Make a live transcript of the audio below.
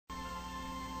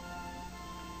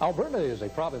Alberta is a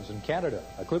province in Canada.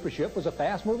 A clipper ship was a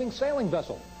fast-moving sailing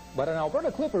vessel. But an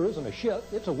Alberta clipper isn't a ship,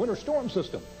 it's a winter storm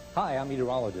system. Hi, I'm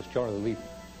meteorologist Charlie Levy.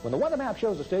 When the weather map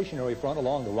shows a stationary front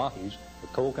along the Rockies,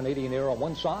 with cold Canadian air on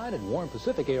one side and warm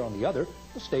Pacific air on the other,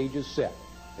 the stage is set.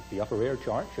 If the upper air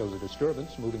chart shows a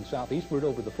disturbance moving southeastward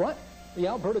over the front, the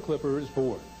Alberta clipper is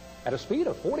bored. At a speed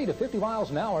of 40 to 50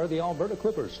 miles an hour, the Alberta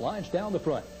clipper slides down the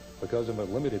front. Because of a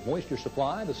limited moisture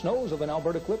supply, the snows of an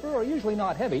Alberta clipper are usually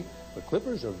not heavy, but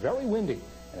clippers are very windy.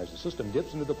 And as the system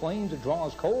dips into the plains, it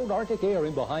draws cold Arctic air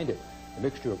in behind it. The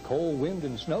mixture of cold wind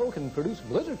and snow can produce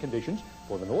blizzard conditions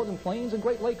for the northern plains and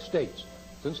Great Lakes states.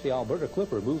 Since the Alberta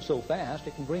clipper moves so fast,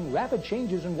 it can bring rapid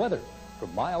changes in weather,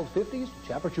 from mild 50s to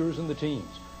temperatures in the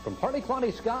teens, from partly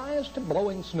cloudy skies to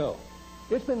blowing snow.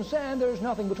 It's been said there's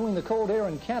nothing between the cold air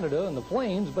in Canada and the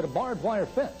plains but a barbed wire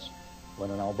fence. When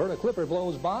an Alberta clipper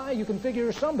blows by, you can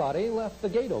figure somebody left the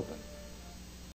gate open.